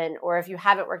you haven't, or if you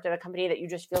haven't worked at a company that you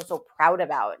just feel so proud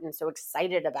about and so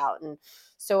excited about and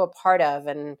so a part of.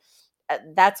 And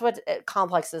that's what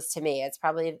Complex is to me. It's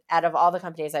probably out of all the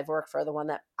companies I've worked for, the one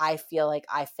that I feel like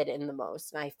I fit in the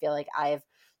most, and I feel like I've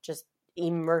just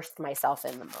immersed myself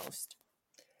in the most.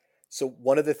 So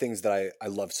one of the things that I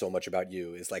love so much about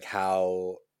you is like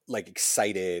how like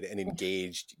excited and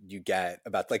engaged you get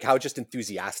about like how just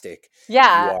enthusiastic you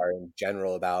Yeah, are in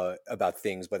general about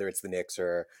things, whether it's the Knicks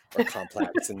or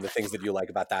Complex and the things that you like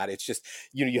about that. It's just,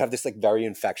 you have this like very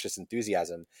infectious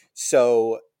enthusiasm.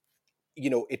 So,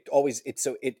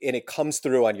 it comes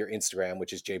through on your Instagram,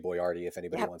 which is Jay Boyardi, if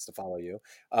anybody yeah, wants to follow you.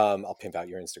 I'll pimp out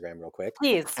your Instagram real quick.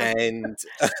 please. And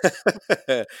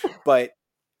but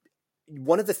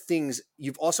one of the things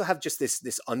you've also have just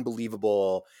this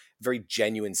unbelievable, very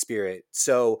genuine spirit.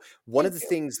 So one of Thank the you.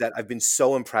 things that I've been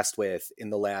so impressed with in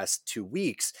the last 2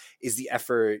 weeks is the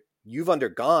effort you've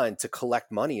undergone to collect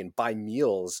money and buy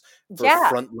meals for Yeah,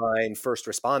 frontline first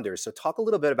responders. So talk a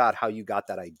little bit about how you got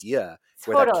that idea,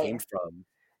 where that totally. came from.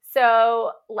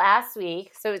 So last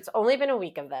week, so it's only been a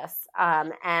week of this,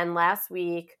 and last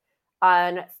week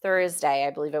on Thursday,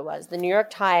 I believe it was, the New York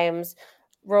Times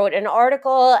wrote an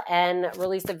article and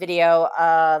released a video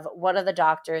of one of the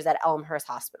doctors at Elmhurst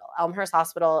Hospital. Elmhurst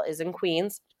Hospital is in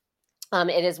Queens.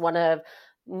 It is one of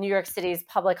New York City's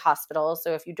public hospitals.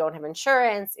 So if you don't have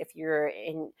insurance, if you're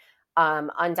in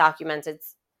undocumented,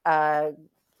 uh,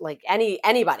 like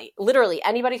anybody, literally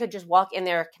anybody could just walk in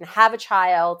there, can have a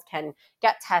child, can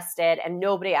get tested, and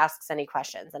nobody asks any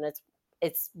questions. And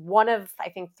it's one of I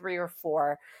think three or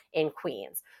four in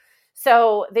Queens.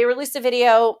 So they released a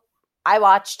video. I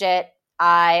watched it.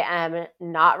 I am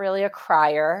not really a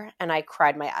crier, and I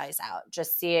cried my eyes out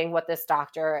just seeing what this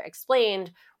doctor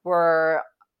explained were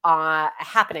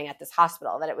happening at this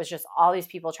hospital. That it was just all these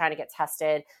people trying to get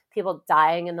tested, people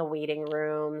dying in the waiting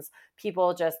rooms,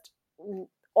 people just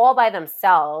all by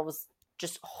themselves,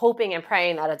 just hoping and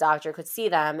praying that a doctor could see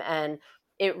them. And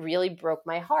it really broke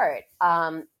my heart.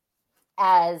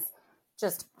 As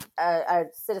just a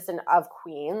citizen of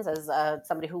Queens, as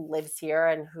somebody who lives here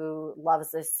and who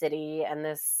loves this city and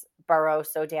this borough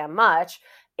so damn much,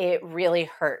 it really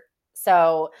hurt.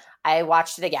 So I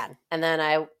watched it again, and then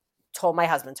I told my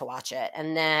husband to watch it,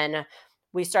 and then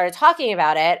we started talking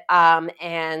about it.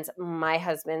 And my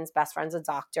husband's best friend's a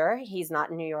doctor. He's not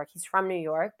in New York. He's from New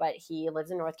York, but he lives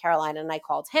in North Carolina. And I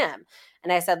called him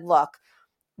and I said, look,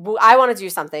 I want to do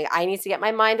something. I need to get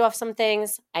my mind off some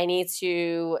things. I need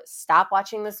to stop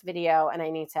watching this video and I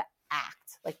need to act.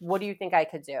 Like, what do you think I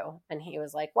could do? And he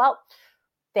was like, well,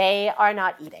 they are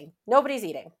not eating. Nobody's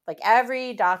eating. Like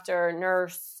every doctor,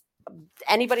 nurse,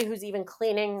 anybody who's even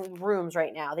cleaning rooms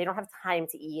right now, they don't have time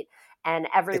to eat. And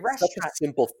every It's such a restaurant.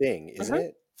 simple thing, isn't Mhm.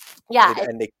 it? Yeah.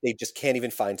 And they just can't even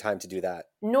find time to do that.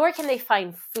 Nor can they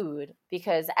find food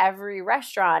because every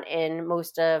restaurant in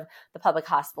most of the public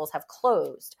hospitals have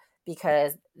closed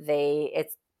because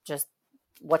it's just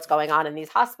what's going on in these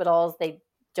hospitals. They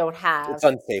don't have. It's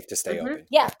unsafe to stay open.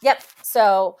 Yeah, yep.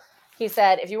 So he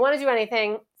said, if you want to do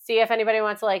anything, see if anybody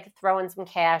wants to like throw in some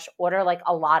cash, order like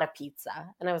a lot of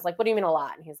pizza. And I was like, what do you mean a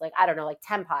lot? And he's like, I don't know, like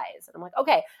 10 pies. And I'm like,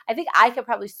 okay, I think I could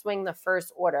probably swing the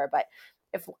first order, but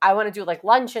if I want to do like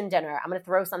lunch and dinner, I'm going to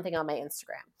throw something on my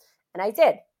Instagram. And I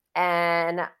did.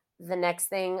 And the next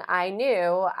thing I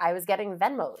knew, I was getting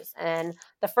Venmos. And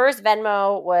the first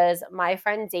Venmo was my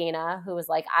friend Dana, who was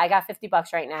like, I got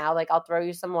 $50 right now. Like, I'll throw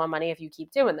you some more money if you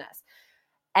keep doing this.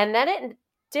 And then it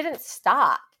didn't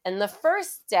stop. And the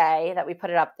first day that we put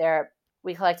it up there,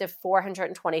 we collected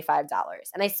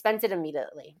 $425. And I spent it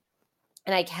immediately.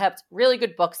 And I kept really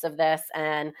good books of this.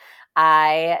 And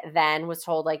I then was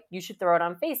told, like, you should throw it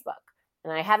on Facebook.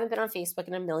 And I haven't been on Facebook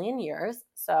in a million years.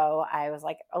 So I was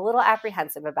like a little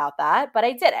apprehensive about that, but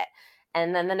I did it.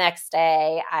 And then the next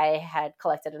day, I had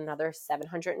collected another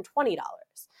 $720.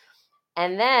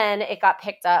 And then it got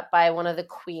picked up by one of the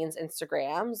Queen's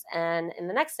Instagrams. And in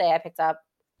the next day, I picked up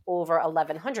over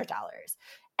 $1,100.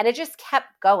 And it just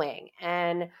kept going.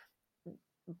 And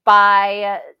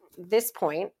by this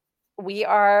point, we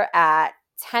are at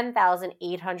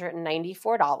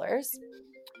 $10,894.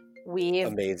 We've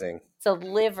Amazing.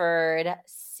 delivered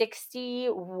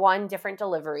 61 different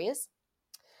deliveries.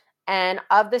 And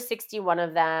of the 61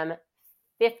 of them,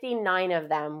 59 of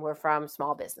them were from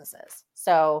small businesses.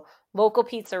 So local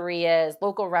pizzerias,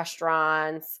 local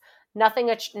restaurants, nothing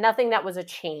that was a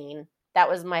chain. That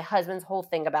was my husband's whole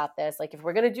thing about this. Like, if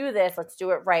we're going to do this, let's do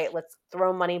it right. Let's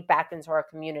throw money back into our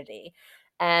community.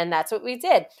 And that's what we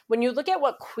did. When you look at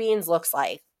what Queens looks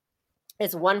like,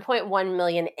 it's 1.1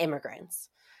 million immigrants.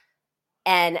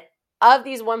 And of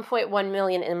these 1.1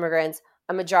 million immigrants,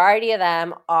 a majority of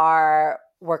them are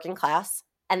working class,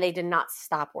 and they did not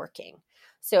stop working.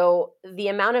 So the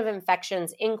amount of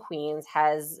infections in Queens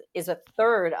is a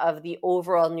third of the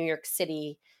overall New York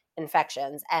City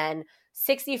infections. And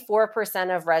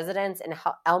 64% of residents in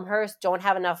Elmhurst don't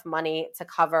have enough money to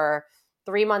cover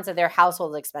 3 months of their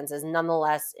household expenses,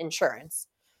 nonetheless insurance.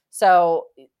 So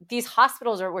these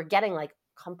hospitals were getting like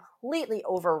completely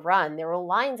overrun. There were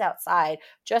lines outside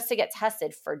just to get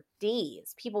tested for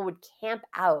days. People would camp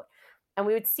out, and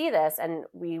we would see this, and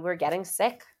we were getting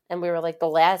sick. And we were like, the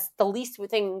least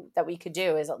thing that we could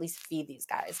do is at least feed these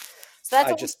guys. So that's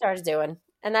what we started doing.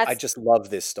 And I just love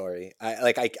this story.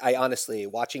 I honestly,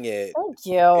 watching it, thank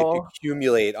you.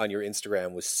 accumulate on your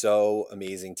Instagram was so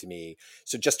amazing to me.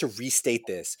 So just to restate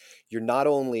this, you're not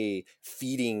only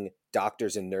feeding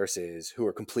doctors and nurses who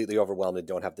are completely overwhelmed and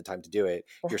don't have the time to do it,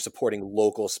 you're supporting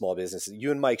local small businesses.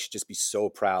 You and Mike should just be so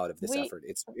proud of this effort.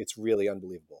 It's really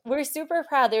unbelievable. We're super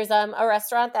proud. There's a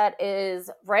restaurant that is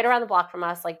right around the block from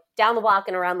us, like down the block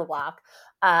and around the block.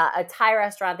 A Thai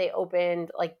restaurant. They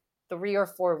opened like 3 or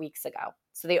 4 weeks ago.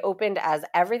 So they opened as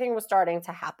everything was starting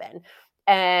to happen.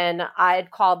 And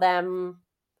I'd called them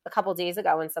a couple days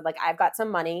ago and said, like, I've got some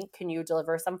money. Can you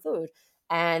deliver some food?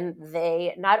 And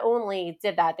they not only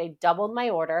did that, they doubled my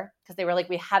order because they were like,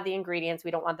 we have the ingredients.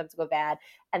 We don't want them to go bad.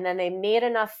 And then they made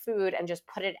enough food and just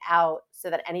put it out so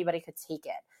that anybody could take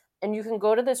it. And you can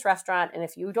go to this restaurant, and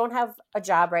if you don't have a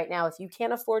job right now, if you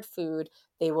can't afford food,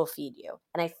 they will feed you.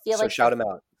 And I feel so like shout them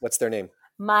out. What's their name?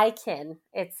 My Kin.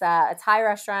 It's a Thai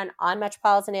restaurant on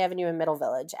Metropolitan Avenue in Middle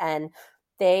Village. And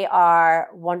they are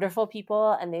wonderful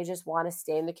people, and they just want to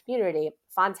stay in the community.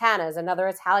 Fontana is another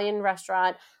Italian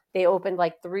restaurant. They opened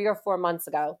like 3 or 4 months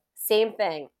ago. Same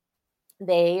thing.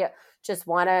 They just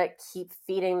want to keep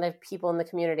feeding the people in the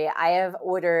community. I have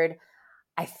ordered,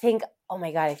 I think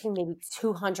maybe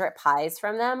 200 pies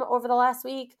from them over the last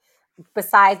week,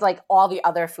 besides like all the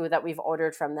other food that we've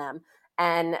ordered from them.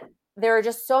 And there are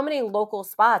just so many local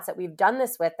spots that we've done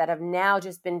this with that have now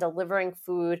just been delivering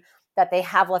food that they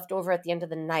have left over at the end of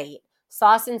the night.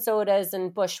 Sauce and Sodas in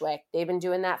Bushwick. They've been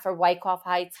doing that for Wyckoff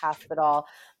Heights Hospital.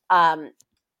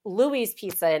 Louis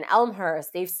Pizza in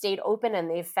Elmhurst. They've stayed open and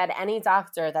they've fed any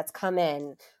doctor that's come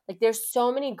in. Like, there's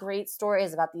so many great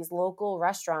stories about these local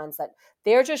restaurants that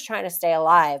they're just trying to stay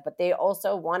alive, but they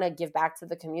also want to give back to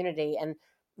the community. And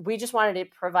we just wanted to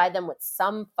provide them with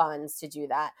some funds to do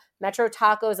that. Metro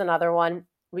Taco is another one.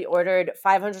 We ordered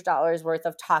 $500 worth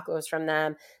of tacos from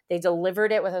them. They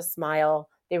delivered it with a smile.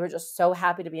 They were just so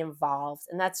happy to be involved.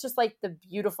 And that's just like the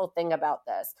beautiful thing about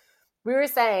this. We were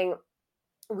saying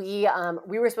we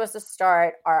were supposed to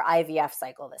start our IVF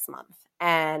cycle this month,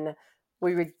 and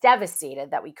we were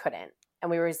devastated that we couldn't. And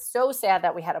we were so sad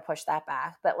that we had to push that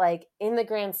back. But like in the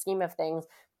grand scheme of things,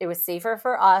 it was safer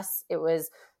for us. It was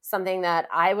something that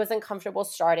I wasn't comfortable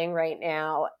starting right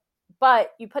now.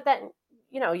 But you put that,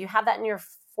 you have that in your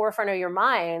forefront of your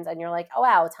mind, and you're like, oh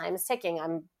wow, time is ticking.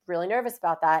 I'm really nervous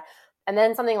about that. And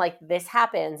then something like this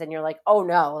happens, and you're like, oh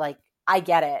no, like I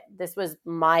get it. This was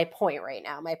my point right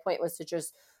now. My point was to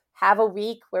just have a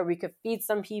week where we could feed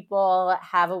some people,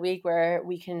 have a week where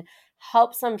we can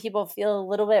help some people feel a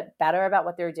little bit better about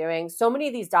what they're doing. So many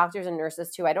of these doctors and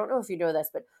nurses too, I don't know if you know this,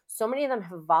 but so many of them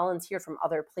have volunteered from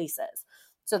other places.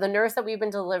 So the nurse that we've been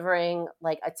delivering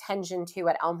like attention to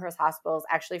at Elmhurst Hospital is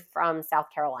actually from South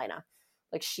Carolina.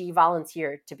 Like she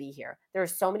volunteered to be here. There are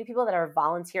so many people that are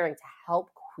volunteering to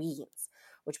help Queens,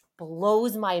 which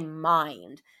blows my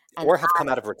mind. And Or have come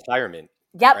out of retirement.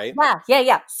 Yep. Right?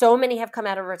 Yeah. So many have come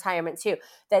out of retirement too,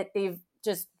 that they've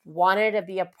just wanted to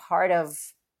be a part of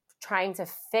trying to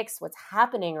fix what's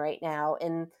happening right now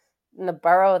in the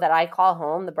borough that I call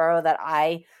home, the borough that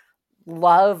I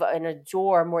love and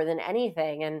adore more than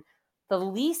anything. And the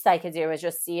least I could do is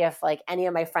just see if like any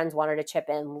of my friends wanted to chip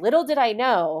in. Little did I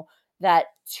know that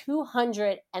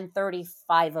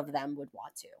 235 of them would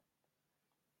want to.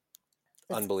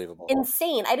 That's unbelievable.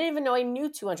 insane. I didn't even know I knew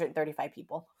 235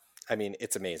 people. I mean,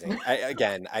 it's amazing. I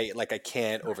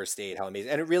can't overstate how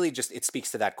amazing, and it really just it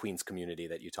speaks to that Queens community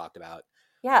that you talked about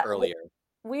earlier.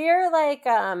 We're like,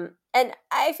 and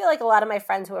I feel like a lot of my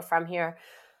friends who are from here,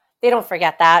 they don't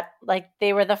forget that. Like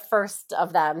they were the first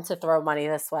of them to throw money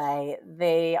this way.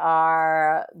 They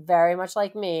are very much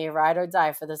like me, ride or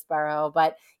die for this borough.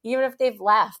 But even if they've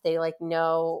left, they like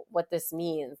know what this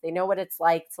means. They know what it's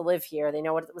like to live here. They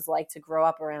know what it was like to grow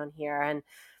up around here. And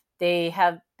they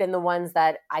have been the ones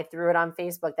that I threw it on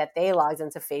Facebook, that they logged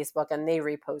into Facebook and they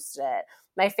reposted it.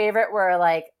 My favorite were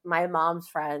like my mom's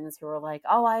friends who were like,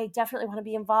 oh, I definitely want to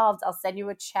be involved. I'll send you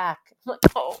a check. I'm like,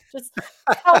 oh,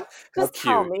 just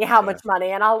tell me how much money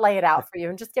and I'll lay it out for you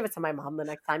and just give it to my mom the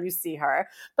next time you see her.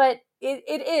 But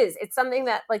it's something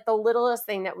that like the littlest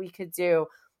thing that we could do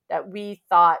that we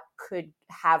thought could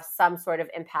have some sort of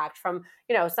impact from,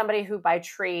 somebody who by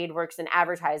trade works in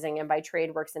advertising and by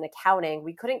trade works in accounting.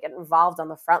 We couldn't get involved on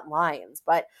the front lines.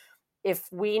 But if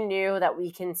we knew that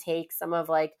we can take some of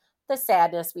like the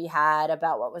sadness we had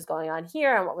about what was going on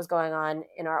here and what was going on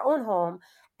in our own home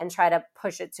and try to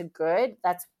push it to good,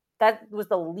 that was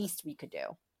the least we could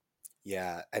do.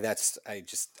 Yeah,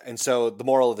 and so the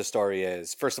moral of the story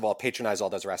is, first of all, patronize all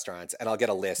those restaurants, and I'll get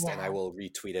a list and I will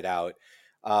retweet it out.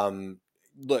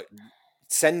 Look,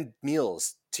 send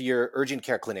meals to your urgent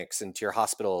care clinics and to your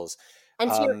hospitals,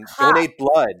 and to your donate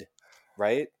blood,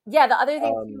 right? Yeah, the other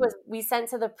thing too was we sent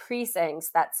to the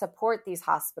precincts that support these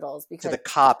hospitals, because to the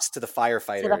cops, to the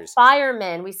firefighters, to the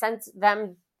firemen, we sent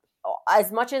them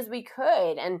as much as we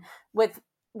could. And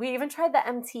we even tried the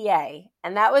MTA,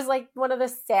 and that was like one of the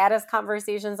saddest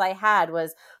conversations I had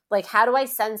was like, how do I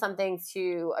send something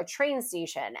to a train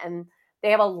station? And they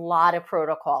have a lot of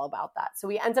protocol about that. So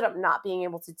we ended up not being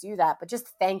able to do that, but just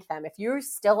thank them. If you're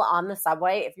still on the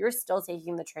subway, if you're still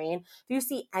taking the train, if you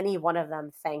see any one of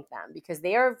them, thank them, because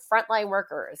they are frontline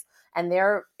workers and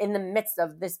they're in the midst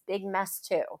of this big mess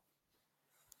too.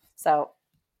 So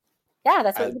yeah,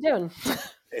 that's what we're doing.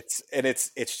 It's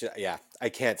yeah, I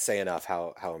can't say enough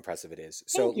how impressive it is.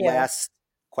 So last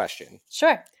question.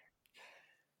 Sure.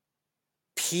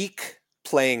 Peak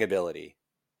playing ability.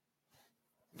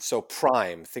 So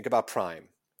prime, think about prime.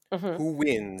 Mm-hmm. Who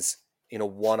wins in a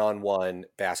one-on-one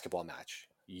basketball match?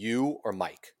 You or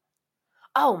Mike?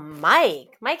 Oh,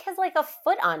 Mike. Mike has like a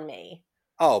foot on me.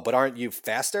 Oh, but aren't you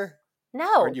faster?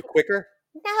 No. Aren't you quicker?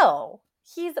 No.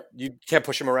 You can't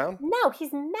push him around? No,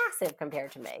 he's massive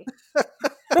compared to me.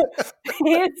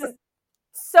 He's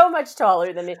so much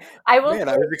taller than me. I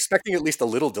was expecting at least a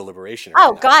little deliberation.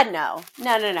 Oh, God, no.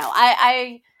 No.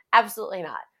 I absolutely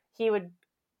not. He would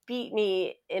beat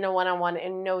me in a one-on-one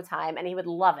in no time, and he would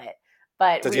love it.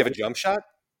 But does he have a jump shot?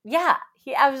 Yeah,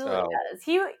 he absolutely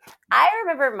does. I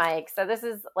remember Mike. So this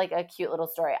is like a cute little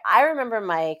story. I remember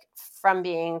Mike from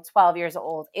being 12 years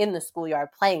old in the schoolyard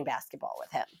playing basketball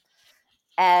with him.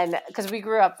 And because we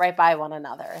grew up right by one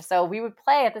another. So we would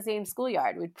play at the same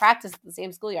schoolyard. We'd practice at the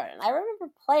same schoolyard. And I remember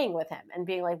playing with him and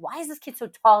being like, why is this kid so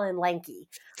tall and lanky?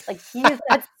 Like he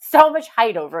has so much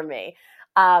height over me.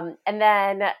 And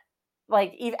then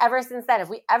like ever since then, if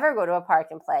we ever go to a park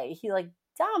and play, he like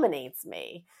dominates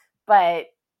me. But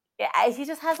he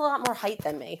just has a lot more height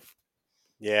than me.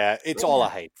 Yeah, it's all a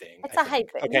height thing. It's a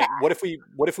height thing. Okay, yeah. what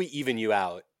if we even you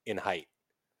out in height?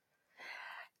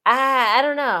 I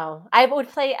don't know. I'd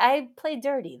play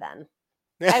dirty then.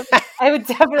 I would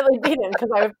definitely beat him because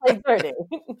I would play dirty.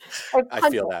 I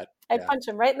feel that. I'd punch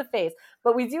him right in the face.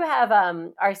 But we do have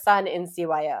our son in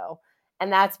CYO,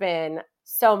 and that's been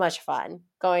so much fun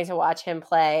going to watch him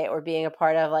play or being a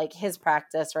part of like his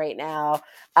practice right now.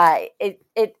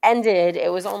 It ended.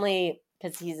 It was only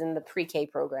because he's in the pre-K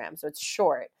program, so it's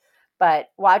short. But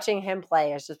watching him play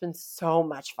has just been so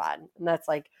much fun, and that's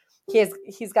like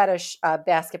he's got a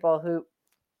basketball hoop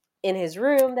in his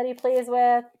room that he plays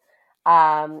with.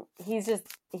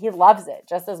 He loves it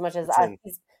just as much as us.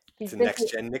 He's a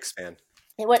next gen Knicks fan.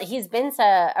 He's been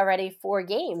to already 4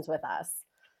 games with us.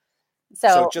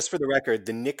 So just for the record,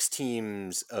 the Knicks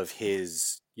teams of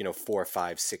his 4,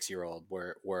 5, 6-year-old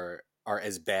are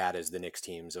as bad as the Knicks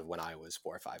teams of when I was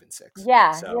 4, 5, and 6.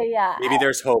 Yeah, so yeah. Maybe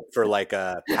there's hope for like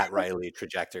a Pat Riley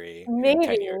trajectory.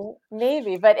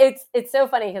 Maybe, but it's so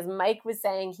funny because Mike was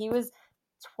saying he was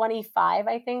 25,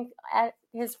 I think, at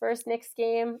his first Knicks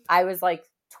game. I was like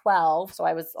 12, so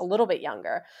I was a little bit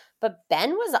younger. But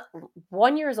Ben was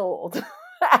 1 year old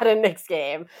at a Knicks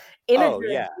game in a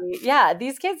jersey. Yeah,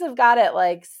 these kids have got it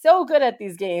like so good at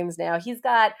these games now.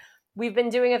 We've been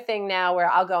doing a thing now where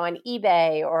I'll go on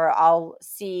eBay or I'll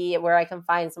see where I can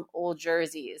find some old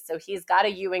jerseys. So he's got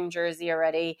a Ewing jersey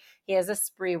already. He has a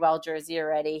Sprewell jersey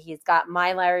already. He's got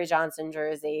my Larry Johnson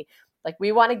jersey. Like,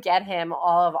 we want to get him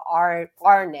all of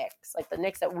our Knicks, like the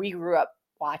Knicks that we grew up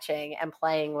watching and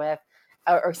playing with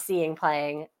or seeing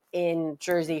playing in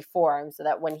jersey form, so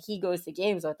that when he goes to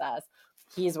games with us,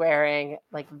 he's wearing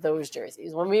like those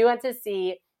jerseys. When we went to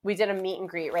see, we did a meet and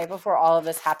greet right before all of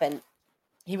this happened.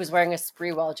 He was wearing a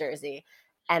Sprewell jersey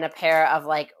and a pair of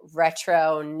like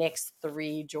retro Knicks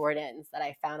 3 Jordans that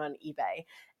I found on eBay.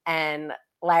 And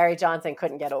Larry Johnson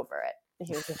couldn't get over it.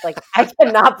 He was just like, I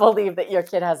cannot believe that your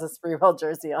kid has a Sprewell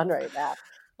jersey on right now.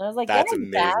 And I was like, that's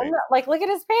amazing. Ben. Like, look at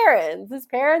his parents. His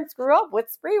parents grew up with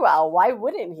Sprewell. Why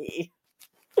wouldn't he?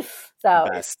 So,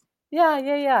 Best.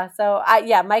 Yeah. So,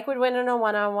 Mike would win in a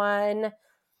one-on-one.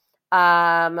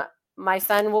 My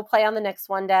son will play on the Knicks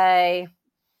one day.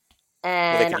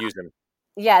 And they can use him.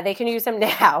 Yeah, they can use him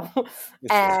now.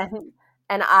 and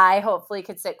I hopefully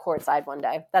could sit courtside one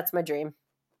day. That's my dream.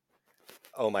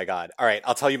 Oh my God. All right.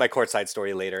 I'll tell you my courtside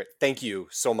story later. Thank you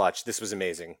so much. This was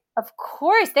amazing. Of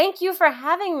course. Thank you for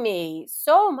having me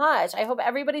so much. I hope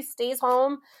everybody stays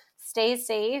home, stays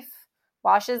safe,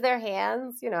 washes their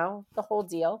hands, the whole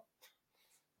deal.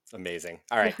 Amazing.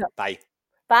 All right. Bye.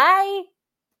 Bye.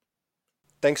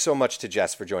 Thanks so much to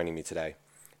Jess for joining me today.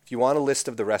 If you want a list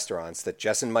of the restaurants that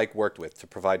Jess and Mike worked with to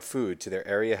provide food to their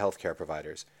area healthcare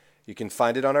providers, you can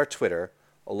find it on our Twitter,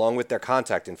 along with their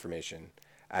contact information,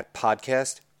 at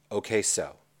Podcast OK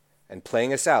So. And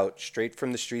playing us out straight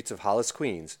from the streets of Hollis,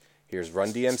 Queens, here's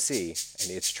Run DMC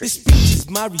and It's Tricky. This speech is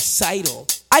my recital.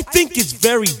 I think it's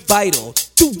very vital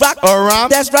to rock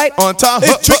around. That's right, on time.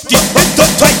 It's tricky.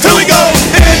 Here we go.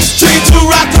 It's tricky to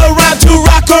rock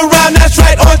around, That's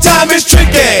right, on time. It's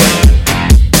tricky.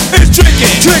 It's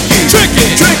tricky. It's tricky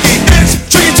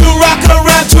to rock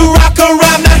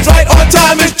around. That's right, on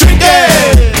time. It's tricky.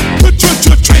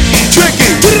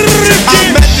 Tricky.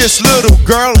 I met this little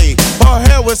girlie. Her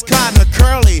hair was kinda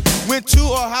curly. Went to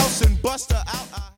her house.